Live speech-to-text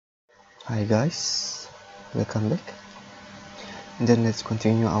Hi guys, welcome back. And then let's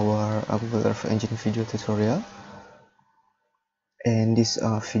continue our Google Earth Engine video tutorial. And this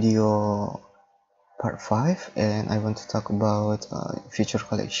video part 5, and I want to talk about feature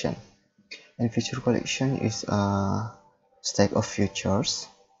collection. And feature collection is a stack of features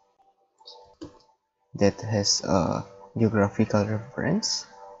that has a geographical reference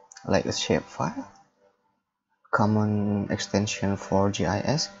like a shapefile, common extension for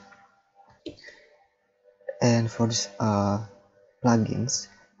GIS, and for this plugins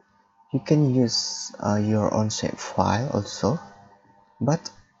you can use your own shapefile also,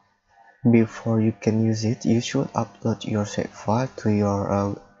 but before you can use it, you should upload your shapefile to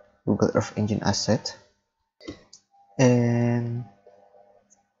your Google Earth Engine asset. And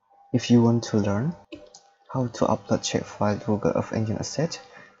if you want to learn how to upload shapefile to Google Earth Engine asset,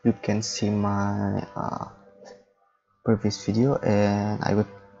 you can see my previous video, and I will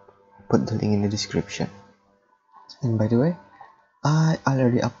put the link in the description. And by the way, I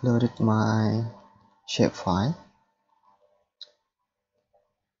already uploaded my shapefile,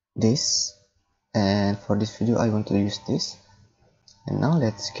 this, and for this video I want to use this. And now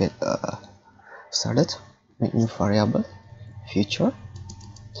let's get started. Make new variable feature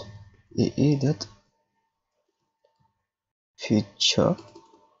feature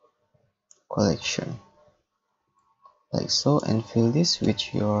collection, like so, and fill this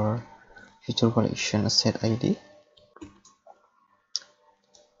with your feature collection asset ID.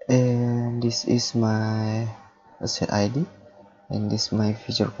 And this is my asset ID, and this is my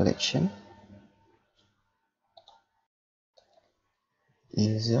feature collection.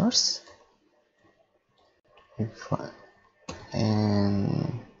 Users,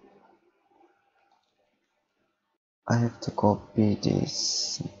 and I have to copy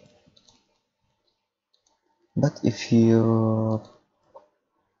this, but if you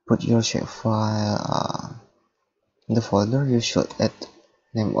put your shapefile in the folder, you should add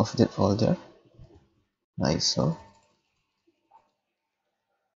name of that folder, like so.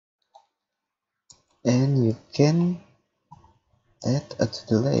 And you can add a to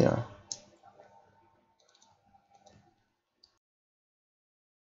the layer,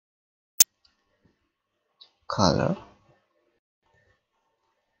 color,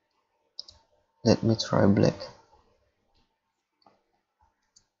 let me try black,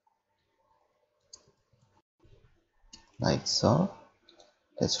 like so.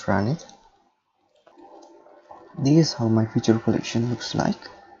 Let's run it. This is how my feature collection looks like,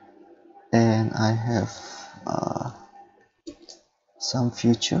 and I have some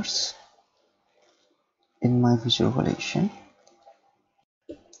features in my feature collection.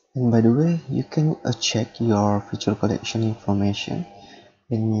 And by the way, you can check your feature collection information,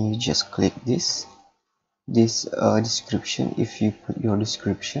 and you just click this description. If you put your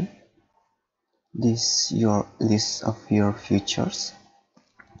description, this your list of your features,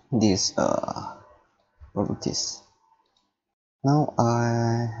 this properties. Now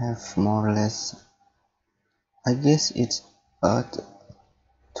I have more or less, I guess it's at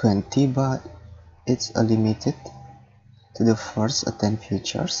 20, but it's limited to the first 10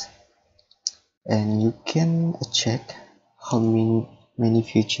 features. And you can check how many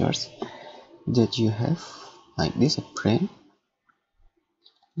features that you have, like this. A print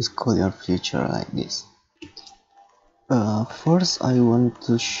is call your feature like this. First I want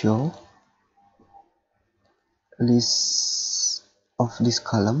to show list of this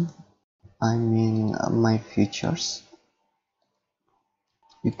column, I mean my features.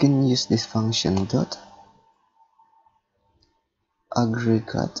 You can use this function dot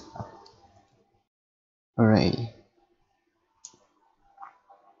aggregate array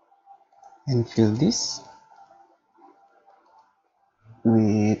and fill this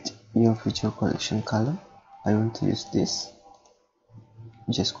with your feature collection column. I want to use this,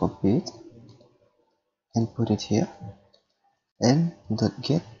 just copy it and put it here, and dot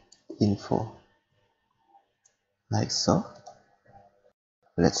get info, like so.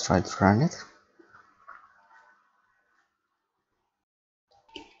 Let's try to run it.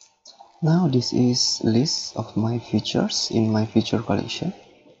 Now this is list of my features in my feature collection,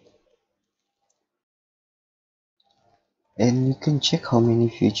 and you can check how many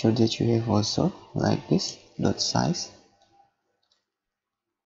features that you have also, like this. Dot size,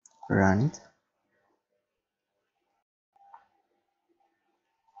 run it,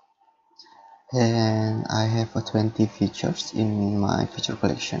 and I have 20 features in my feature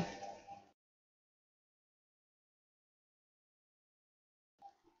collection.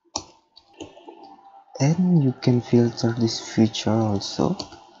 And you can filter this feature also.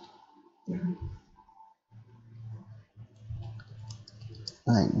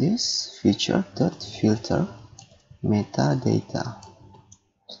 like this, feature.filter metadata.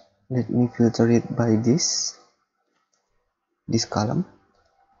 Let me filter it by this column.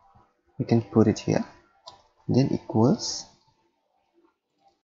 We can put it here, then equals,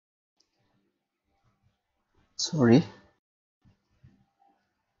 sorry,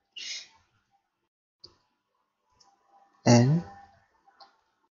 and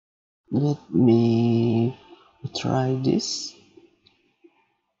let me try this.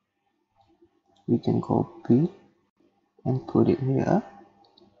 We can copy and put it here.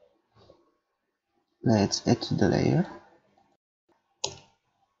 Let's add to the layer,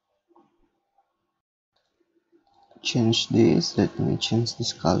 change this. Let me change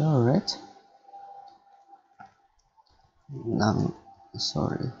this color red. Now,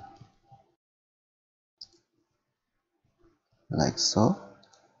 sorry, like so.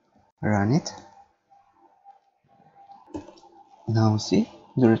 Run it. Now see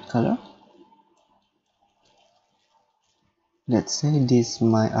the red color. Let's say this is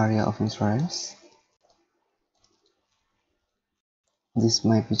my area of interest. This is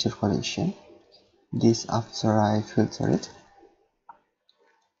my picture collection. This after I filter it.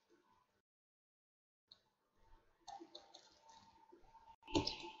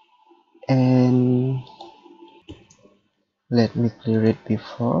 And let me clear it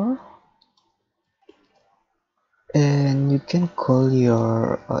before. And you can call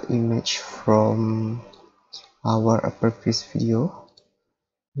your image from our previous video.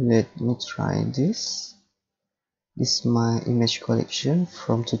 Let me try this. This is my image collection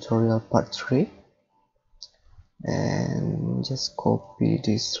from tutorial part 3. And just copy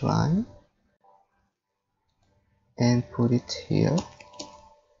this line and put it here.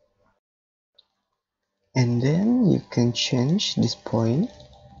 And then you can change this point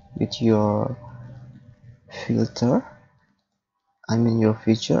with your filter, I mean your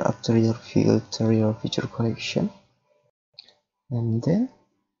feature, after your filter your feature collection. And then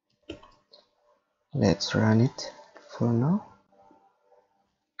let's run it for now.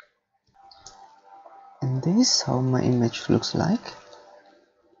 And this is how my image looks like.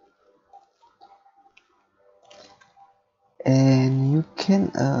 And you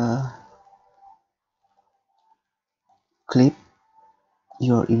can clip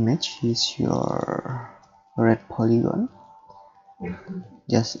your image, use your red polygon.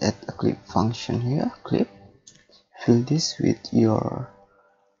 Just add a clip function here, clip, fill this with your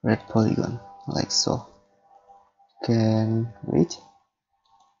red polygon like so. Can wait,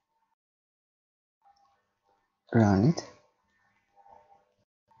 run it,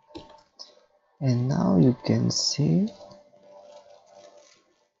 and now you can see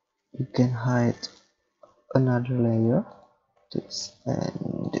you can hide another layer, this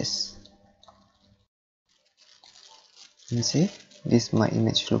and this. You see this my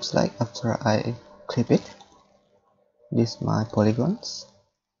image looks like after I clip it. This my polygons.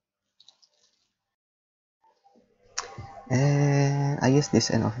 And I guess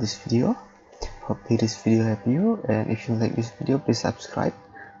this end of this video. Hope this video help you, and if you like this video, please subscribe,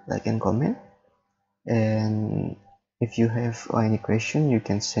 like and comment. And if you have any question, you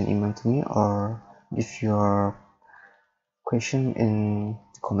can send email to me or give your question in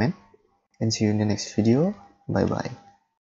comment. And see you in the next video. Bye bye.